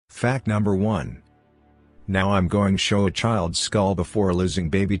Fact number 1. Now I'm going to show a child's skull before losing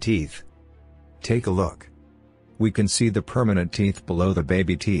baby teeth. Take a look. We can see the permanent teeth below the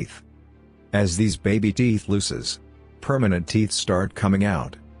baby teeth. As these baby teeth loses, permanent teeth start coming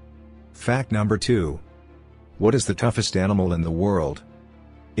out. Fact number 2. What is the toughest animal in the world?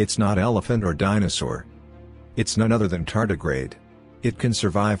 It's not elephant or dinosaur. It's none other than tardigrade. It can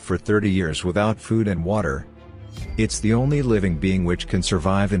survive for 30 years without food and water. It's the only living being which can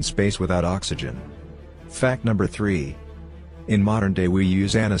survive in space without oxygen. Fact number 3. In modern day we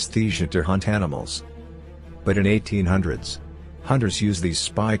use anesthesia to hunt animals. But in 1800s, hunters used these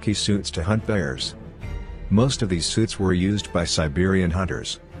spiky suits to hunt bears. Most of these suits were used by Siberian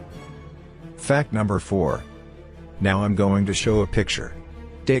hunters. Fact number 4. Now I'm going to show a picture.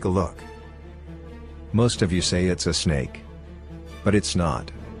 Take a look. Most of you say it's a snake. But it's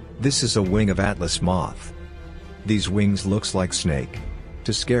not. This is a wing of Atlas moth. These wings looks like snake.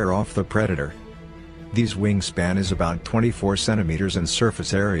 To scare off the predator. These wingspan is about 24 centimeters and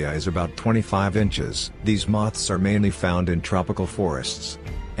surface area is about 25 inches. These moths are mainly found in tropical forests.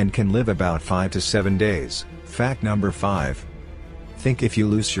 And can live about 5 to 7 days. Fact number 5. Think if you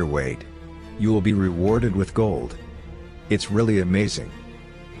lose your weight, you will be rewarded with gold. It's really amazing.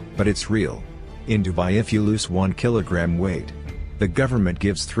 But it's real. In Dubai if you lose 1 kilogram weight, the government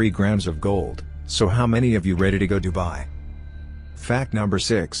gives 3 grams of gold. So how many of you ready to go Dubai? Fact number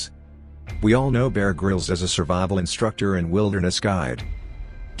 6. We all know Bear Grylls as a survival instructor and wilderness guide.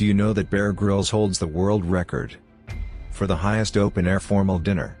 Do you know that Bear Grylls holds the world record for the highest open-air formal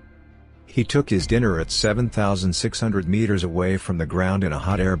dinner? He took his dinner at 7,600 meters away from the ground in a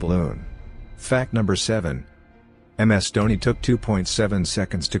hot air balloon. Fact number 7. MS Dhoni took 2.7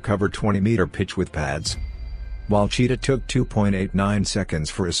 seconds to cover 20-meter pitch with pads, while Cheetah took 2.89 seconds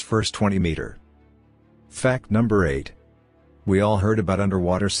for his first 20-meter. Fact number 8. We all heard about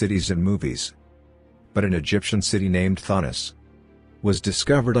underwater cities in movies. But an Egyptian city named Thonis was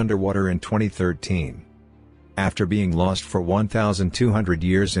discovered underwater in 2013. After being lost for 1,200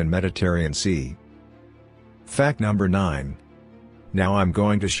 years in Mediterranean Sea. Fact number 9. Now I'm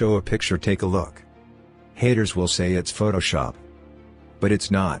going to show a picture, take a look. Haters will say it's Photoshop. But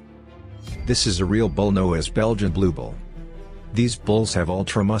it's not. This is a real bull known as Belgian blue bull. These bulls have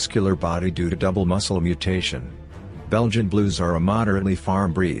ultramuscular body due to double muscle mutation. Belgian blues are a moderately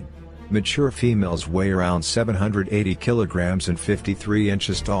farm breed. Mature females weigh around 780 kilograms and 53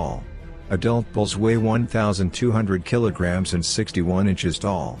 inches tall. Adult bulls weigh 1,200 kilograms and 61 inches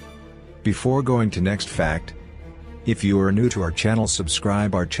tall. Before going to next fact, if you are new to our channel,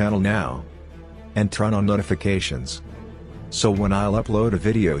 subscribe our channel now and turn on notifications, so when I'll upload a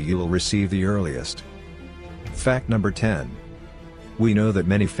video you will receive the earliest. Fact number 10. We know that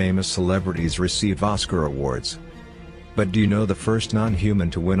many famous celebrities receive Oscar awards. But do you know the first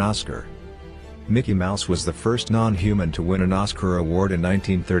non-human to win Oscar? Mickey Mouse was the first non-human to win an Oscar award in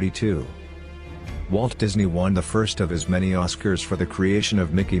 1932. Walt Disney won the first of his many Oscars for the creation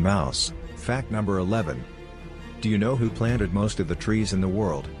of Mickey Mouse. Fact number 11. Do you know who planted most of the trees in the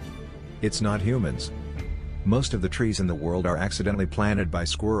world? It's not humans. Most of the trees in the world are accidentally planted by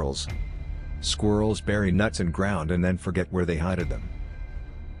squirrels. Squirrels bury nuts in ground and then forget where they hid them.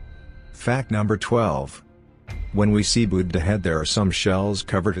 Fact number 12. When we see Buddha head, there are some shells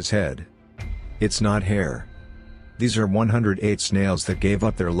covered his head. It's not hair. These are 108 snails that gave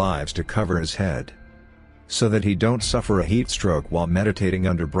up their lives to cover his head, so that he don't suffer a heat stroke while meditating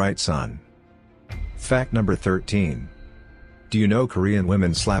under bright sun. Fact number 13. Do you know Korean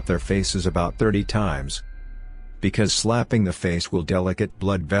women slap their faces about 30 times? Because slapping the face will delicate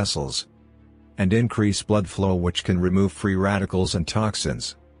blood vessels and increase blood flow, which can remove free radicals and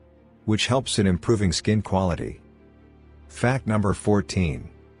toxins, which helps in improving skin quality. Fact number 14.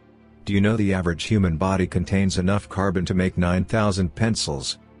 Do you know the average human body contains enough carbon to make 9,000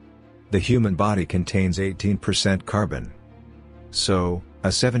 pencils? The human body contains 18% carbon. So,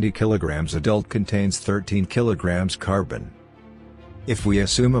 a 70 kilograms adult contains 13 kilograms carbon. If we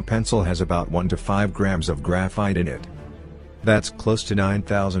assume a pencil has about 1 to 5 grams of graphite in it, that's close to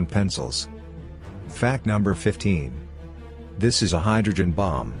 9,000 pencils. Fact number 15. This is a hydrogen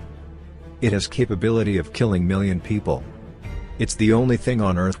bomb. It has capability of killing million people. It's the only thing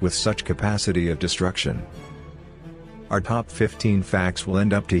on Earth with such capacity of destruction. Our top 15 facts will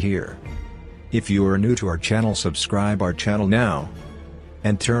end up to here. If you are new to our channel, subscribe our channel now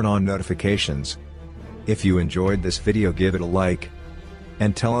and turn on notifications. If you enjoyed this video, give it a like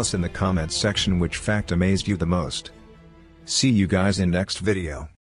and tell us in the comments section which fact amazed you the most. See you guys in next video.